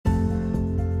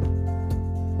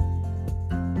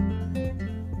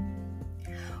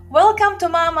Welcome to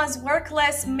Mama's Work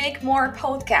Less, Make More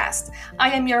podcast. I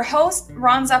am your host,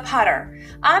 Ronza Potter.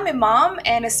 I'm a mom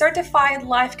and a certified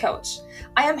life coach.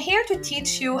 I am here to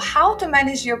teach you how to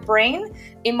manage your brain,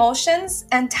 emotions,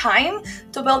 and time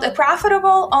to build a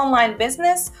profitable online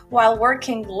business while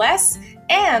working less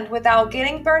and without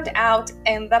getting burned out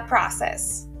in the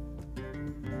process.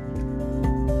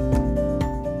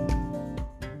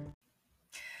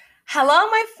 Hello,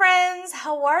 my friends.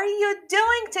 How are you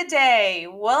doing today?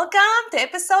 Welcome to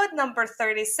episode number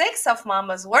 36 of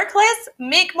Mama's Work Less,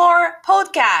 Make More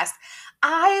podcast.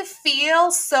 I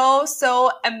feel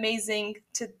so amazing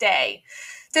today.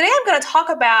 Today, I'm going to talk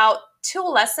about 2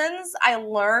 lessons I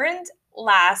learned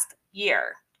last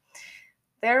year.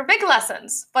 They're big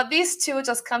lessons, but these 2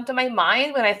 just come to my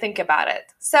mind when I think about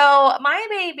it. So my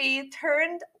baby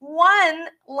turned 1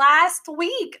 last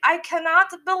week. I cannot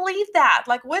believe that.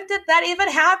 When did that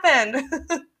even happen?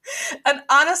 And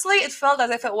honestly, it felt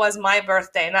as if it was my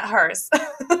birthday, not hers.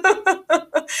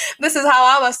 This is how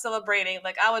I was celebrating.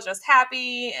 I was just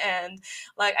happy and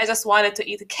I just wanted to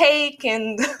eat a cake.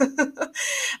 And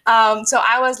so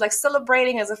I was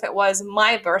celebrating as if it was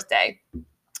my birthday.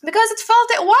 Because it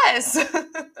felt it was.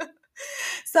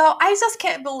 So I just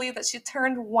can't believe that she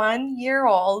turned 1 year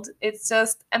old. It's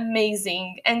just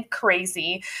amazing and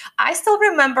crazy. I still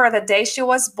remember the day she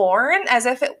was born as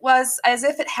if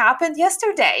it happened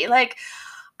yesterday.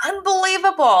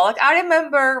 Unbelievable. I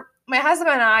remember my husband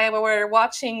and I were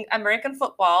watching American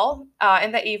football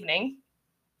in the evening.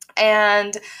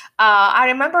 And I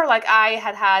remember I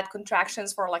had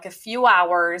contractions for a few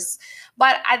hours,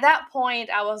 but at that point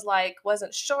I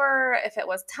wasn't sure if it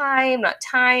was not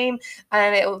time,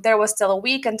 and there was still a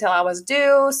week until I was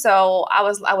due, so I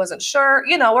wasn't sure.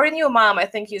 We're a new mom. I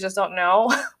think you just don't know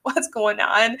what's going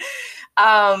on.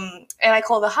 And I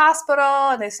called the hospital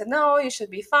and they said, no, you should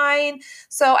be fine.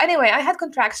 So anyway, I had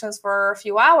contractions for a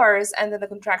few hours, and then the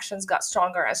contractions got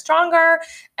stronger and stronger,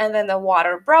 and then the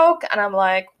water broke, and I'm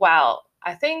like, well,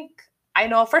 I think I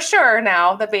know for sure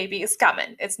now the baby is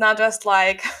coming. It's not just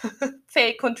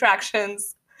fake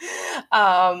contractions.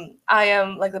 I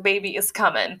am the baby is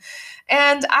coming.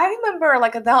 And I remember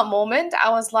at that moment,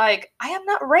 I was like, I am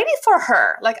not ready for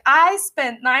her. I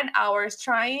spent 9 hours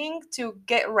trying to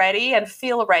get ready and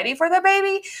feel ready for the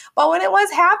baby. But when it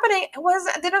was happening,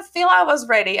 I didn't feel I was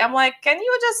ready. I'm like, can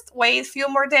you just wait a few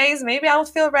more days? Maybe I'll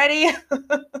feel ready.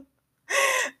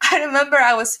 I remember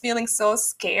I was feeling so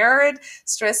scared,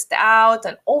 stressed out,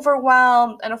 and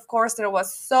overwhelmed. And of course, there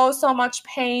was so much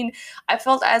pain. I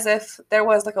felt as if there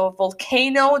was a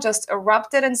volcano just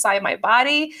erupted inside my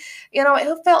body.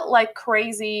 It felt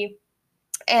crazy.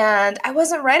 And I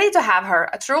wasn't ready to have her,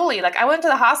 truly. I went to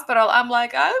the hospital. I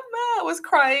was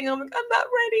crying. I'm not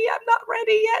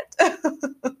ready yet.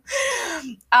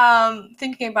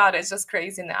 Thinking about it is just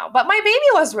crazy now. But my baby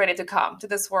was ready to come to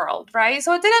this world, right?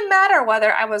 So it didn't matter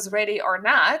whether I was ready or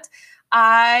not.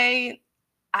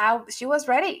 She was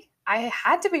ready. I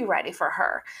had to be ready for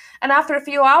her. And after a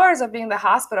few hours of being in the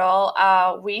hospital,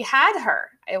 we had her.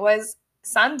 It was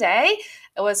Sunday.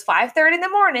 It was 5:30 in the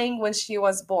morning when she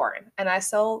was born. And I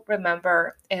still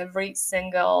remember every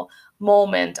single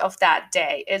moment of that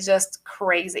day. It's just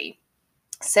crazy.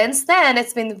 Since then,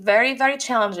 it's been very, very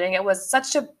challenging. It was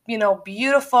such a,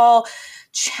 beautiful,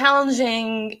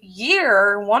 challenging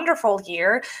year, wonderful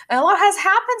year. And a lot has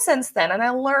happened since then. And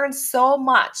I learned so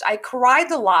much. I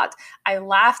cried a lot. I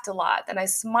laughed a lot. And I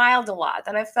smiled a lot.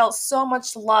 And I felt so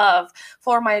much love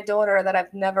for my daughter that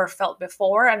I've never felt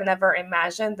before and never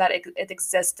imagined that it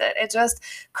existed. It's just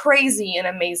crazy and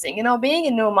amazing. Being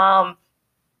a new mom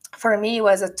for me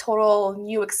was a total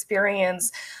new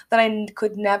experience that I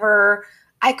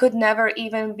could never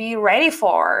even be ready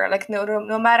for.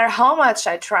 No matter how much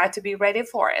I tried to be ready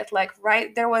for it,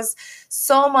 there was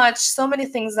so many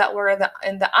things that were in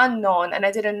the unknown, and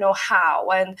I didn't know how.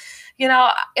 And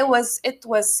it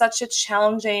was such a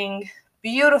challenging,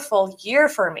 beautiful year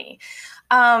for me.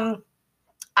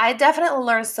 I definitely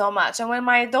learned so much. And when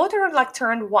my daughter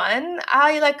turned 1,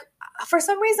 for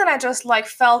some reason, I just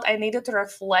felt I needed to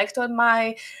reflect on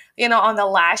my, on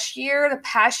the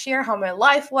past year, how my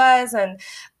life was, and,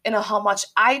 how much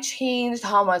I changed,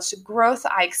 how much growth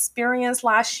I experienced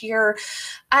last year.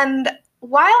 And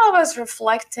while I was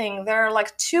reflecting, there are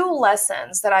 2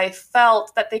 lessons that I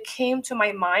felt that they came to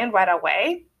my mind right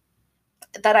away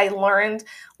that I learned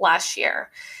last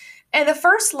year. And the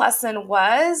first lesson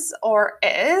was, or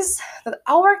is, that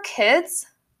our kids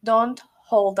don't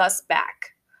hold us back.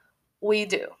 We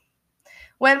do.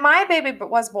 When my baby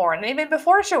was born, and even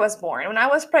before she was born, when I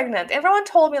was pregnant, everyone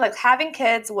told me having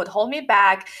kids would hold me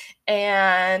back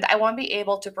and I won't be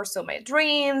able to pursue my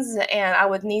dreams, and I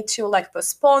would need to like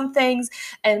postpone things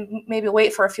and maybe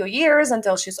wait for a few years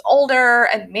until she's older,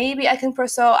 and maybe I could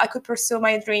pursue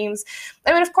my dreams.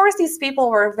 I mean, of course, these people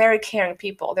were very caring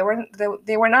people.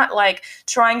 They were not like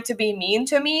trying to be mean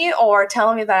to me or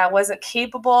telling me that I wasn't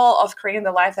capable of creating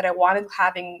the life that I wanted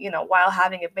having, while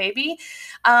having a baby.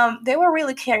 They were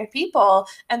really caring people,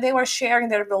 and they were sharing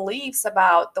their beliefs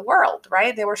about the world,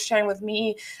 right? They were sharing with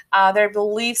me their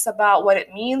beliefs about what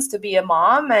it means to be a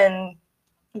mom and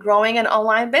growing an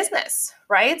online business,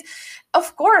 right?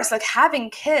 Of course, like having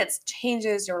kids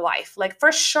changes your life, like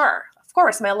for sure. Of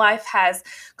course, my life has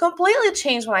completely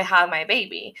changed when I had my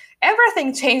baby.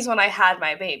 Everything changed when I had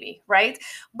my baby, right?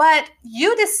 But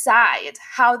you decide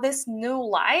how this new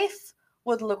life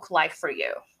would look like for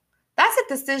you. That's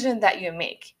a decision that you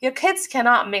make. Your kids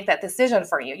cannot make that decision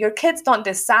for you. Your kids don't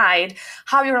decide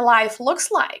how your life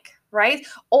looks like, right?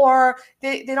 Or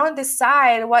they don't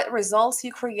decide what results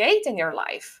you create in your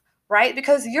life, right?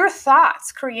 Because your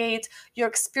thoughts create your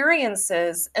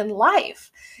experiences in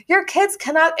life. Your kids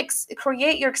cannot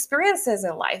create your experiences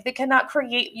in life. They cannot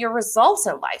create your results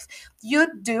in life. You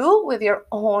do with your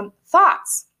own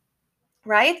thoughts.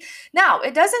 Right? Now,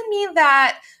 it doesn't mean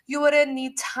that you wouldn't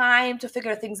need time to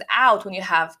figure things out when you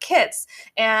have kids.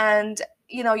 And,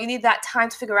 you need that time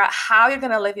to figure out how you're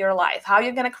going to live your life, how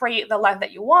you're going to create the life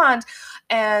that you want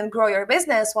and grow your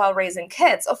business while raising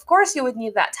kids. Of course, you would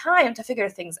need that time to figure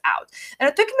things out. And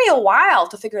it took me a while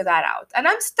to figure that out. And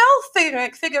I'm still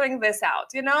figuring this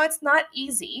out. It's not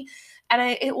easy.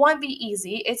 And it won't be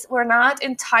easy. We're not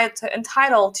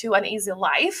entitled to an easy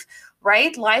life,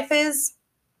 right? Life is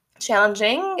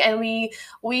challenging, and we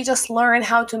just learn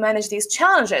how to manage these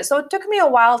challenges. So it took me a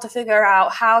while to figure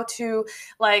out how to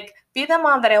like be the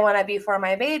mom that I want to be for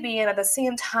my baby, and at the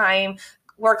same time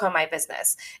work on my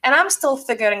business. And I'm still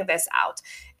figuring this out.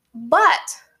 But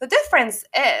the difference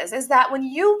is that when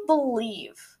you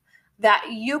believe that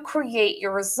you create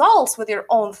your results with your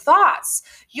own thoughts,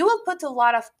 you will put a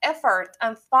lot of effort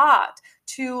and thought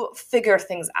to figure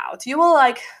things out. You will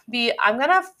I'm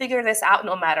gonna figure this out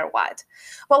no matter what.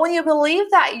 But when you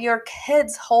believe that your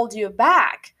kids hold you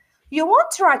back, you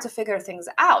won't try to figure things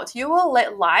out. You will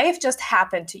let life just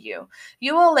happen to you.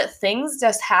 You will let things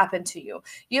just happen to you.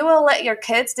 You will let your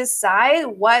kids decide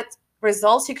what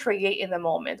results you create in the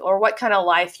moment or what kind of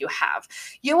life you have.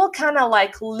 You will kind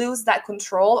of lose that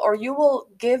control, or you will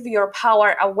give your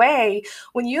power away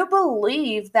when you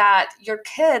believe that your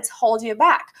kids hold you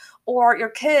back, or your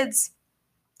kids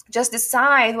just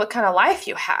decide what kind of life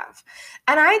you have.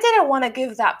 And I didn't want to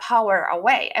give that power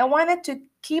away. I wanted to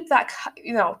keep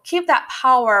that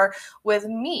power with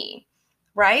me,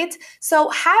 right? So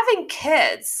having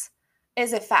kids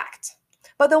is a fact.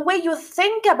 But the way you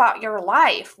think about your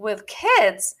life with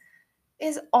kids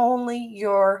is only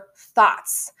your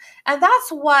thoughts. And that's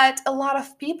what a lot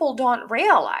of people don't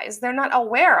realize. They're not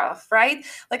aware of, right?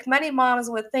 Like many moms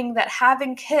would think that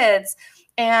having kids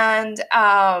and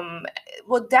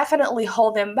will definitely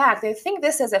hold them back. They think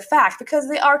this is a fact because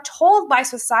they are told by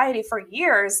society for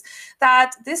years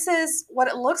that this is what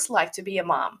it looks like to be a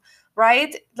mom.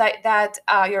 Right? Like that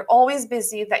you're always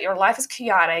busy, that your life is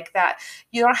chaotic, that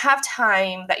you don't have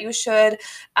time, that you should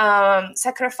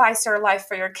sacrifice your life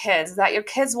for your kids, that your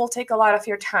kids will take a lot of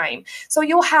your time. So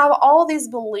you have all these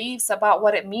beliefs about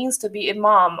what it means to be a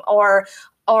mom, or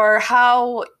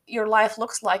how your life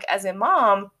looks like as a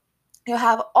mom. You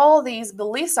have all these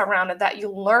beliefs around it that you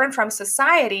learn from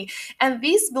society, and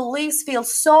these beliefs feel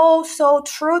so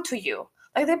true to you.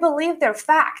 Like they believe they're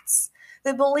facts.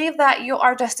 They believe that you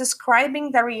are just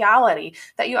describing the reality,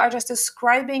 that you are just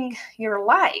describing your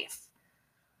life.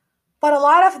 But a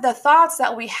lot of the thoughts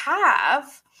that we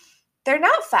have, they're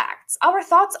not facts. Our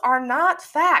thoughts are not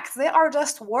facts. They are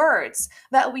just words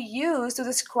that we use to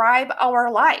describe our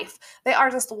life. They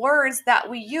are just words that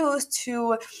we use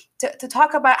to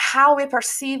talk about how we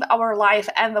perceive our life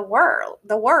and the world.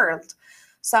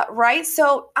 So, right?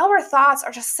 So our thoughts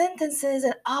are just sentences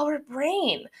in our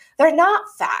brain. They're not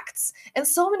facts. And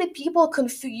so many people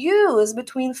confuse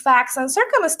between facts and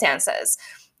circumstances.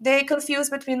 They confuse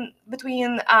between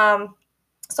their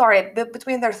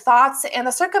thoughts and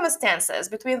the circumstances,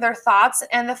 between their thoughts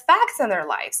and the facts in their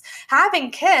lives. Having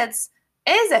kids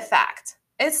is a fact.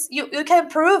 You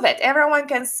can prove it. Everyone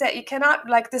can say, you cannot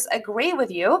disagree with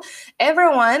you.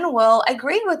 Everyone will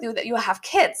agree with you that you have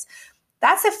kids.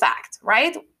 That's a fact,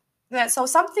 right? So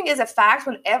something is a fact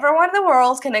when everyone in the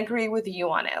world can agree with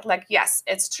you on it. Like, yes,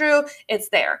 it's true, it's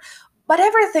there. But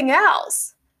everything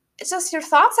else, it's just your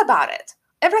thoughts about it.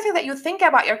 Everything that you think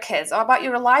about your kids or about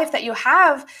your life that you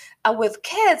have with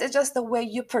kids is just the way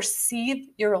you perceive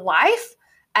your life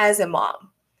as a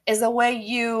mom. Is the way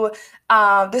you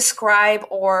describe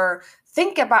or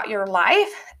think about your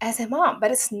life as a mom,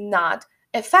 but it's not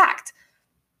a fact.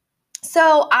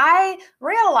 So I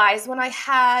realized when I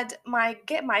had my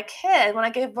kid, when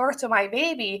I gave birth to my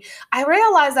baby, I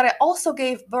realized that I also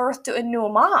gave birth to a new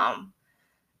mom.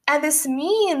 And this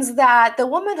means that the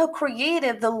woman who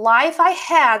created the life I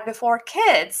had before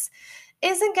kids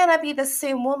isn't going to be the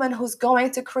same woman who's going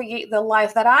to create the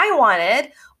life that I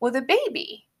wanted with a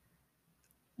baby.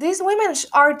 These women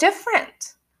are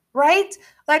different, right?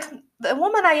 Like the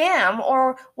woman I am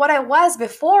or what I was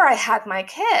before I had my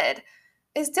kid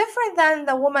is different than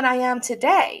the woman I am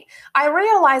today. I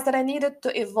realized that I needed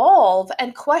to evolve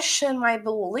and question my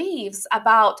beliefs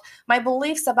about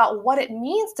what it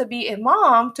means to be a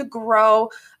mom, to grow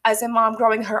as a mom,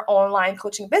 growing her online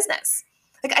coaching business.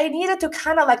 Like I needed to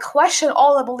kind of like question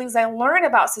all the beliefs I learned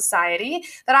about society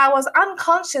that I was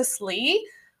unconsciously,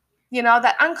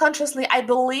 that unconsciously I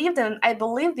believed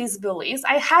these beliefs.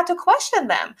 I had to question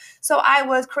them. So I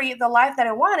would create the life that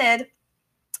I wanted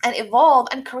and evolve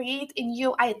and create a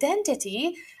new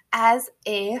identity as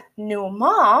a new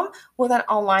mom with an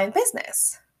online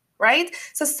business, right?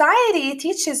 Society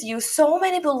teaches you so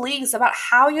many beliefs about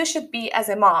how you should be as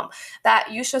a mom,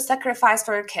 that you should sacrifice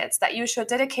for your kids, that you should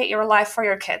dedicate your life for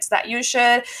your kids, that you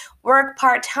should work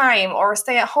part-time or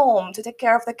stay at home to take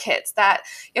care of the kids, that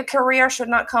your career should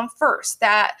not come first,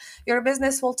 that your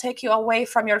business will take you away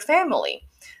from your family.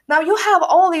 Now you have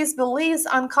all these beliefs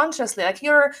unconsciously, like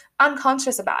you're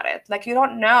unconscious about it. Like you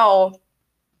don't know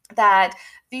that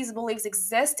these beliefs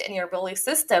exist in your belief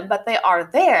system, but they are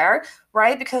there,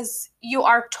 right? Because you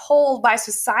are told by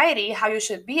society how you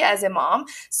should be as a mom.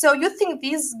 So you think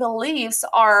these beliefs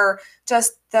are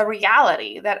just the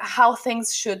reality, that how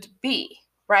things should be,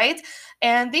 right?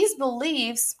 And these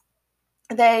beliefs,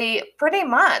 they pretty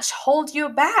much hold you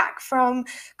back from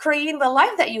creating the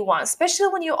life that you want, especially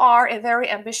when you are a very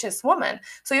ambitious woman.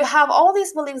 So you have all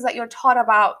these beliefs that you're taught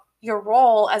about your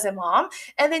role as a mom,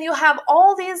 and then you have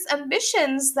all these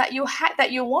ambitions that you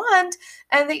want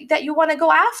and that you want to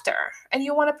go after and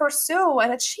you want to pursue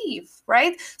and achieve,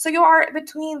 right? So you are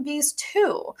between these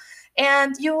two,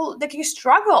 and you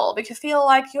struggle because you feel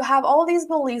like you have all these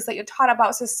beliefs that you're taught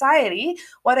about society,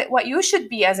 what you should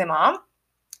be as a mom,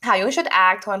 how you should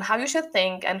act, on how you should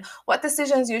think, and what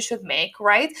decisions you should make,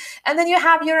 right? And then you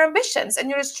have your ambitions and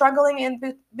you're struggling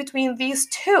in between these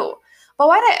two. But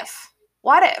what if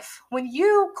when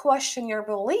you question your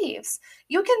beliefs,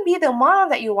 you can be the mom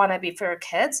that you want to be for your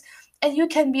kids, and you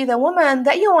can be the woman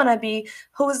that you want to be,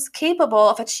 who's capable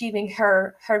of achieving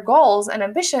her goals and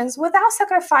ambitions without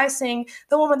sacrificing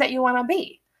the woman that you want to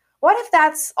be? What if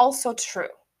that's also true?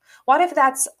 What if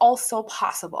that's also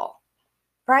possible,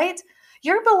 right?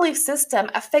 Your belief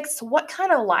system affects what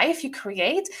kind of life you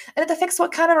create, and it affects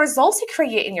what kind of results you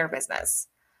create in your business.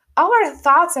 Our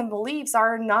thoughts and beliefs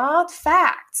are not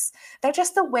facts. They're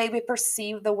just the way we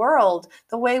perceive the world,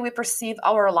 the way we perceive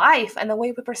our life, and the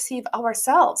way we perceive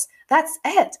ourselves. That's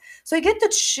it. So you get to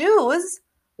choose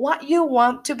what you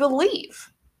want to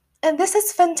believe. And this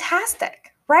is fantastic,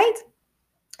 right?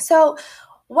 So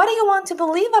what do you want to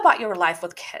believe about your life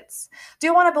with kids? Do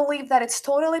you want to believe that it's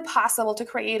totally possible to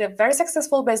create a very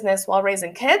successful business while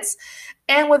raising kids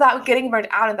and without getting burned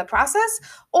out in the process?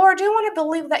 Or do you want to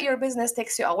believe that your business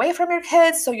takes you away from your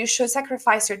kids, so you should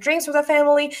sacrifice your dreams for the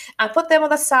family and put them on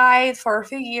the side for a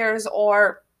few years,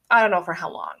 or I don't know for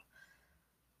how long?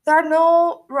 There are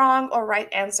no wrong or right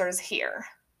answers here,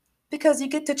 because you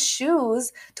get to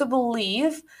choose to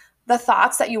believe the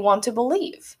thoughts that you want to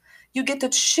believe. You get to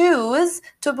choose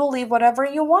to believe whatever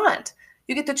you want.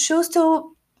 You get to choose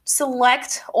to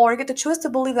select, or you get to choose to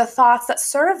believe the thoughts that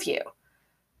serve you.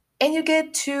 And you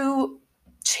get to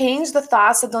change the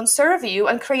thoughts that don't serve you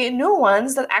and create new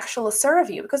ones that actually serve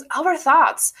you, because our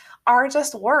thoughts are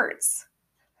just words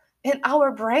in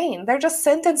our brain. They're just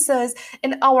sentences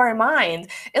in our mind.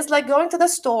 It's like going to the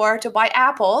store to buy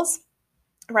apples,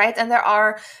 right? And there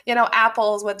are,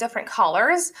 apples with different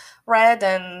colors, red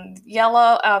and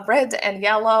yellow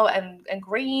and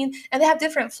green, and they have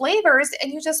different flavors,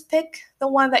 and you just pick the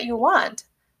one that you want,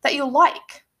 that you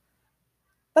like.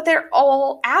 But they're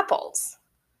all apples.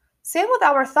 Same with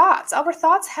our thoughts. Our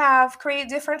thoughts have create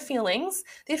different feelings.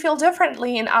 They feel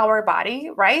differently in our body,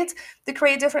 right? They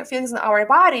create different feelings in our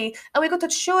body, and we get to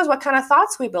choose what kind of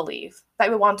thoughts we believe, that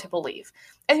we want to believe.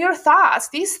 And your thoughts,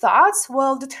 these thoughts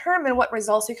will determine what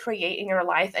results you create in your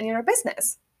life and in your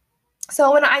business.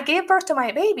 So when I gave birth to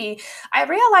my baby, I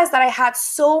realized that I had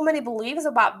so many beliefs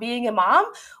about being a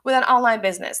mom with an online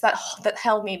business that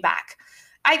held me back.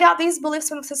 I got these beliefs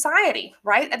from society,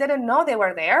 right? I didn't know they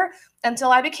were there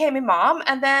until I became a mom.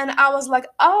 And then I was like,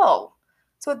 oh,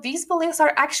 so these beliefs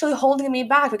are actually holding me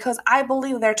back because I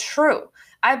believe they're true.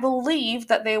 I believe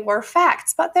that they were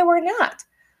facts, but they were not.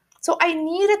 So I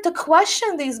needed to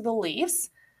question these beliefs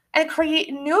and create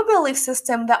a new belief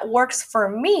system that works for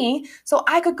me so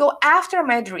I could go after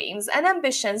my dreams and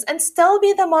ambitions and still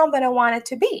be the mom that I wanted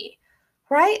to be,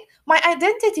 right? My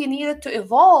identity needed to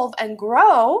evolve and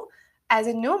grow as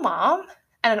a new mom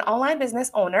and an online business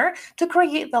owner to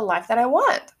create the life that I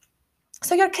want.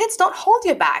 So your kids don't hold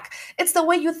you back. It's the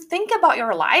way you think about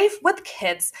your life with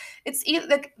kids. It's either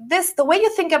the way you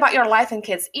think about your life and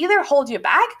kids either hold you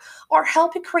back or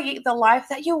help you create the life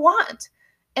that you want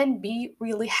and be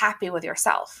really happy with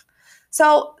yourself.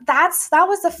 So that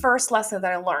was the first lesson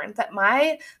that I learned,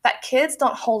 that kids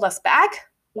don't hold us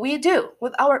back. We do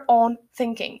with our own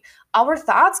thinking. Our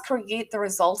thoughts create the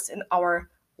results in our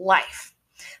life.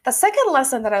 The second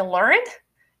lesson that I learned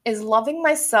is loving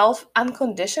myself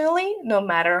unconditionally no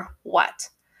matter what.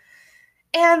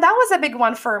 And that was a big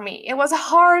one for me. It was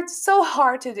hard, so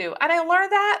hard to do. And I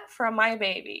learned that from my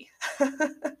baby.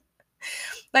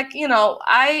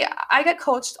 I got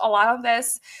coached a lot on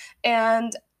this,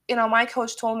 and my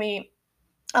coach told me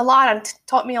a lot and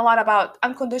taught me a lot about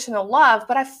unconditional love,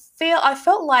 but I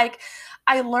felt like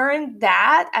I learned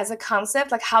that as a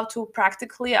concept, like how to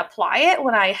practically apply it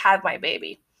when I had my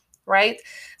baby. Right?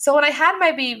 So when I had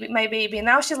my baby,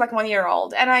 now she's like 1 year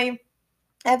old, and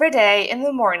every day in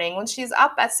the morning when she's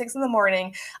up at 6 in the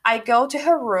morning, I go to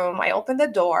her room, I open the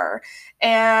door,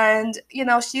 and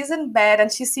she's in bed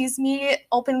and she sees me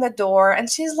open the door, and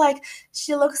she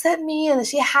looks at me and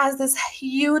she has this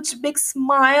huge big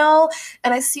smile,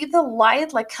 and I see the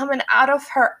light like coming out of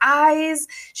her eyes.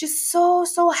 She's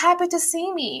so happy to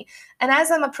see me. And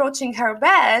as I'm approaching her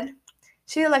bed,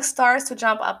 she like starts to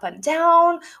jump up and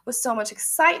down with so much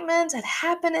excitement and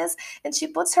happiness, and she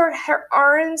puts her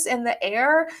arms in the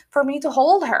air for me to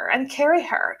hold her and carry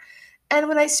her. And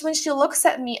when she looks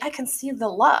at me, I can see the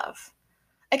love.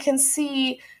 I can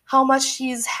see how much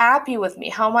she's happy with me,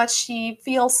 how much she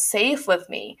feels safe with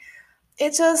me.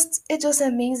 It's just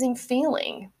an amazing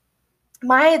feeling.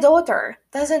 My daughter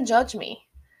doesn't judge me.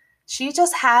 She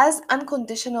just has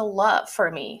unconditional love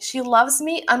for me. She loves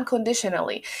me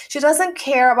unconditionally. She doesn't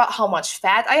care about how much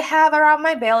fat I have around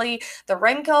my belly, the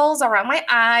wrinkles around my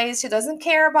eyes. She doesn't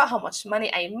care about how much money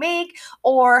I make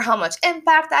or how much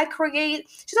impact I create.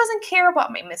 She doesn't care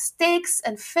about my mistakes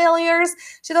and failures.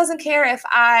 She doesn't care if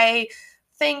I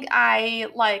think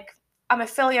I'm a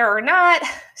failure or not.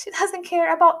 She doesn't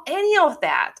care about any of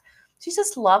that. She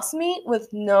just loves me with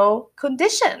no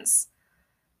conditions.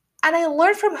 And I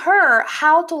learned from her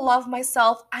how to love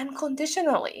myself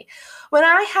unconditionally. When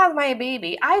I had my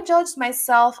baby, I judged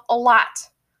myself a lot.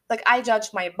 Like I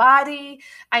judged my body,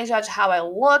 I judged how I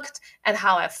looked and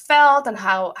how I felt and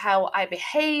how I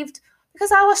behaved,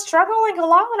 because I was struggling a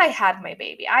lot when I had my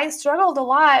baby. I struggled a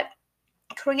lot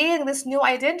creating this new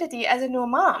identity as a new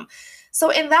mom.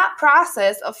 So in that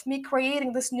process of me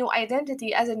creating this new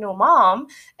identity as a new mom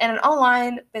and an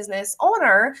online business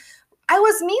owner, I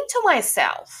was mean to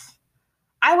myself.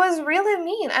 I was really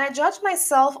mean and I judged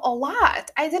myself a lot.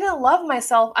 I didn't love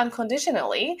myself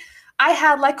unconditionally. I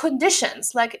had like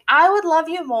conditions, like I would love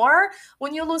you more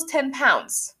when you lose 10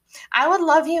 pounds. I would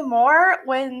love you more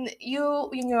when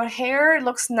your hair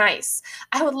looks nice.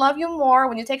 I would love you more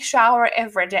when you take a shower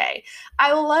every day.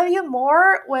 I will love you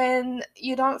more when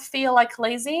you don't feel like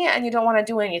lazy and you don't want to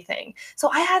do anything. So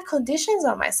I had conditions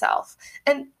on myself.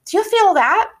 And do you feel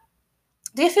that?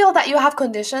 Do you feel that you have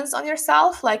conditions on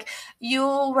yourself? Like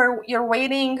you're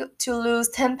waiting to lose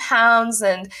 10 pounds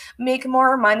and make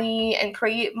more money and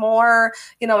create more,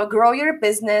 grow your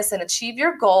business and achieve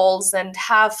your goals and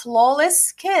have flawless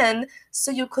skin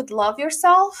so you could love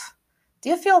yourself? Do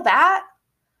you feel that?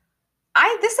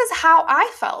 This is how I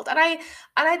felt. And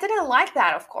I didn't like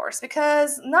that, of course,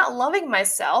 because not loving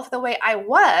myself the way I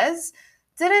was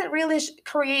didn't really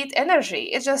create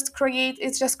energy. It just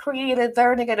created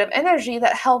very negative energy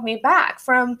that held me back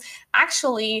from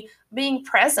actually being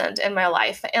present in my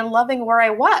life and loving where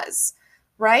I was,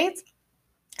 right?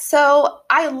 So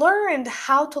I learned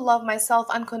how to love myself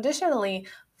unconditionally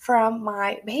from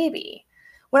my baby.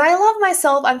 When I love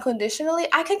myself unconditionally,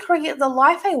 I can create the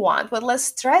life I want with less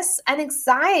stress and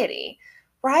anxiety,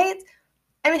 right?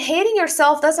 I mean, hating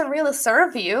yourself doesn't really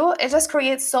serve you. It just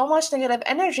creates so much negative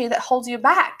energy that holds you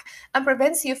back and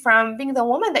prevents you from being the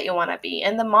woman that you want to be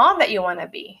and the mom that you want to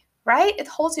be, right? It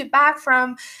holds you back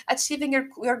from achieving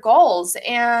your goals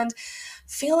and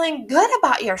feeling good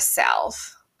about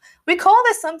yourself. We call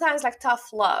this sometimes like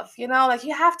tough love, like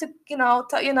you have to,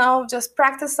 just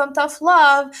practice some tough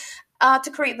love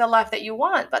to create the life that you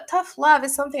want. But tough love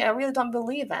is something I really don't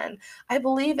believe in. I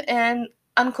believe in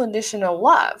unconditional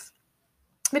love,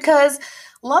 because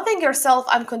loving yourself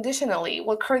unconditionally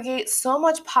will create so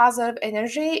much positive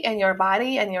energy in your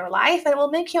body and your life, and it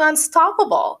will make you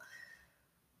unstoppable,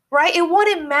 right? It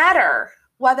wouldn't matter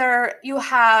whether you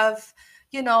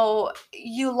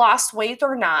lost weight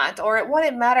or not, or it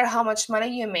wouldn't matter how much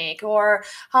money you make or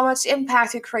how much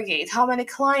impact you create, how many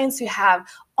clients you have.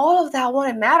 All of that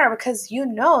wouldn't matter, because you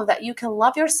know that you can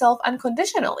love yourself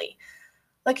unconditionally.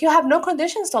 Like, you have no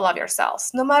conditions to love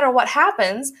yourselves. No matter what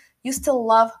happens, you still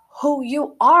love who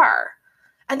you are.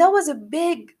 And that was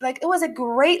it was a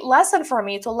great lesson for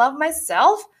me to love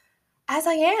myself as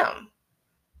I am.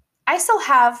 I still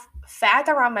have fat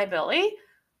around my belly,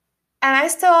 and I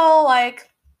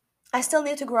still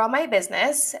need to grow my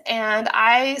business, and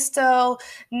I still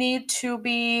need to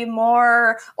be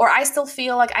more, or I still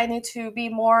feel like I need to be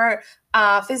more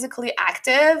physically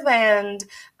active, and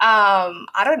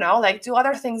I don't know, like do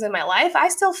other things in my life. I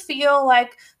still feel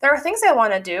like there are things I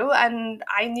want to do, and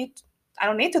I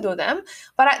don't need to do them,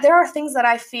 but there are things that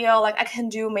I feel like I can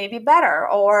do maybe better,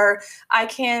 or I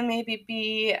can maybe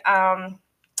be,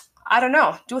 I don't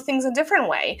know, do things a different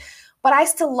way. But I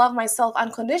still love myself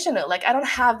unconditionally. Like, I don't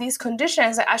have these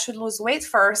conditions that I should lose weight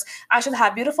first. I should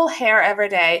have beautiful hair every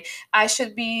day. I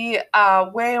should be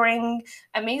wearing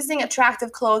amazing,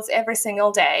 attractive clothes every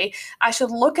single day. I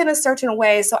should look in a certain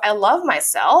way so I love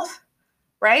myself,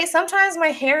 right? Sometimes my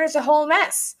hair is a whole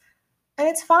mess, and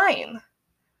it's fine.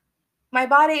 My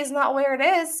body is not where it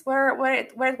is, where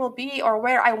it will be, or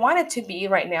where I want it to be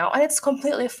right now, and it's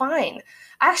completely fine.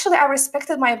 Actually, I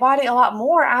respected my body a lot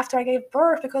more after I gave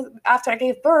birth, because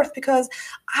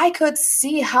I could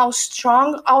see how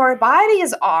strong our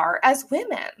bodies are as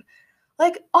women.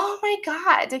 Like, oh my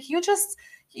God, like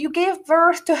you gave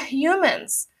birth to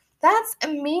humans. That's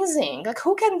amazing. Like,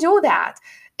 who can do that?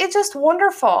 It's just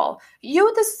wonderful.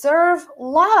 You deserve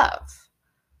love.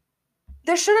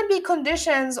 There shouldn't be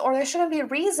conditions, or there shouldn't be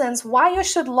reasons why you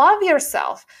should love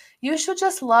yourself. You should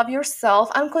just love yourself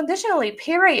unconditionally,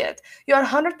 period. You're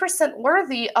 100%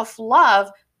 worthy of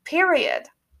love, period.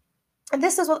 And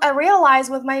this is what I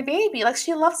realized with my baby. Like,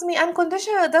 she loves me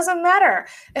unconditionally. It doesn't matter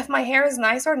if my hair is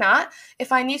nice or not,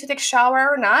 if I need to take a shower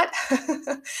or not,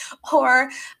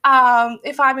 or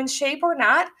if I'm in shape or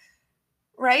not,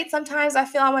 right? Sometimes I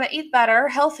feel I want to eat better,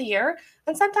 healthier,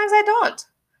 and sometimes I don't.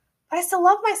 But I still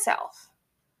love myself.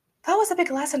 That was a big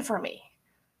lesson for me.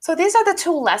 So these are the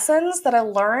two lessons that I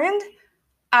learned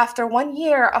after 1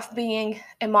 year of being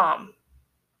a mom.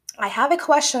 I have a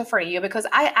question for you, because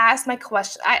I asked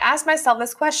myself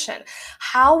this question: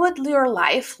 how would your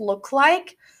life look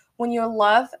like when you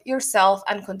love yourself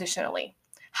unconditionally?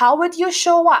 How would you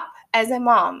show up as a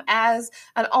mom, as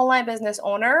an online business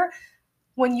owner,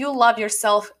 when you love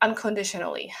yourself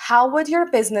unconditionally? How would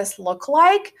your business look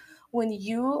like when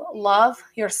you love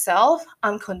yourself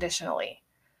unconditionally?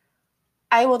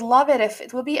 I would love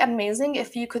it would be amazing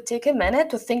if you could take a minute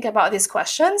to think about these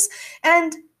questions.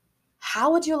 And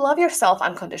how would you love yourself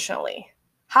unconditionally?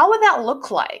 How would that look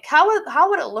like? How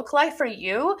would it look like for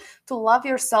you to love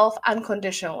yourself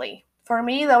unconditionally? For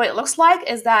me, the way it looks like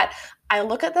is that I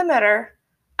look at the mirror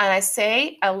and I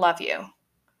say, I love you.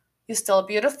 You're still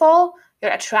beautiful,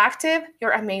 you're attractive,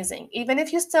 you're amazing. Even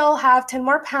if you still have 10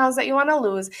 more pounds that you want to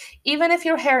lose, even if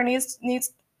your hair needs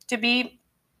to be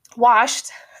washed,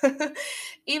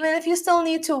 even if you still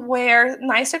need to wear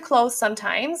nicer clothes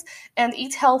sometimes and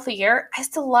eat healthier, I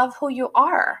still love who you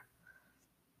are.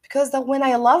 Because when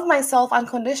I love myself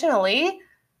unconditionally,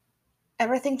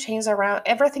 everything changes around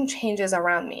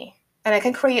me. And I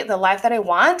can create the life that I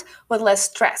want with less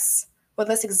stress, with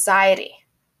less anxiety.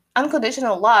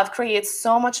 Unconditional love creates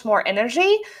so much more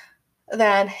energy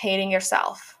than hating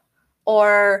yourself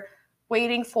or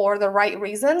waiting for the right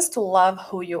reasons to love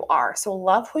who you are. So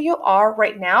love who you are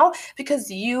right now,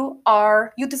 because you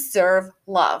deserve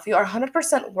love. You are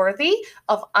 100% worthy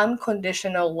of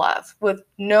unconditional love with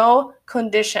no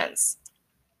conditions.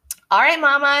 All right,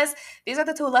 mamas, these are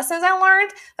the two lessons I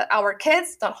learned: that our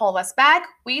kids don't hold us back.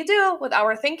 We do with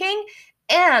our thinking.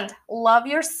 And love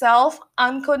yourself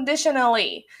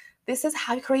unconditionally. This is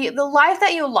how you create the life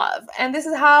that you love. And this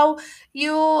is how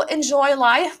you enjoy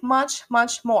life much,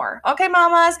 much more. Okay,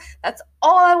 mamas, that's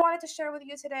all I wanted to share with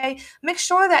you today. Make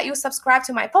sure that you subscribe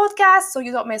to my podcast so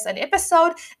you don't miss an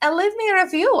episode, and leave me a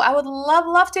review. I would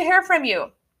love to hear from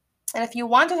you. And if you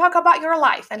want to talk about your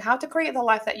life and how to create the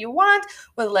life that you want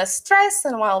with less stress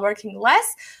and while working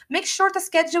less, make sure to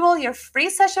schedule your free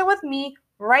session with me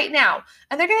right now.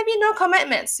 And there are going to be no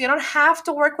commitments. You don't have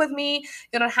to work with me.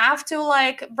 You don't have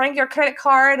to bring your credit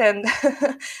card and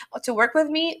to work with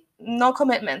me. No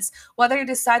commitments. Whether you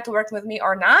decide to work with me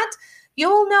or not, you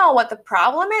will know what the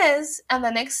problem is and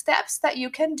the next steps that you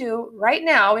can do right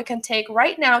now, we can take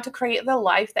right now to create the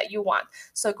life that you want.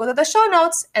 So go to the show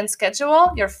notes and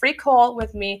schedule your free call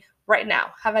with me right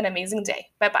now. Have an amazing day.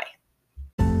 Bye-bye.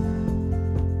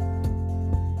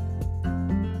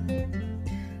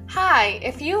 Hi,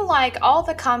 if you like all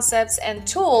the concepts and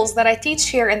tools that I teach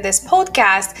here in this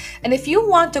podcast, and if you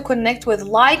want to connect with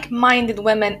like-minded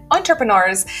women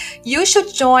entrepreneurs, you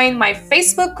should join my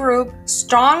Facebook group,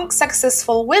 Strong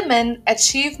Successful Women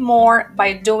Achieve More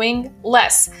by Doing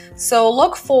Less. So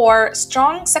look for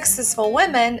Strong Successful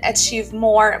Women Achieve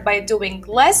More by Doing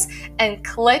Less and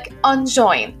click on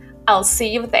join. I'll see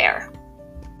you there.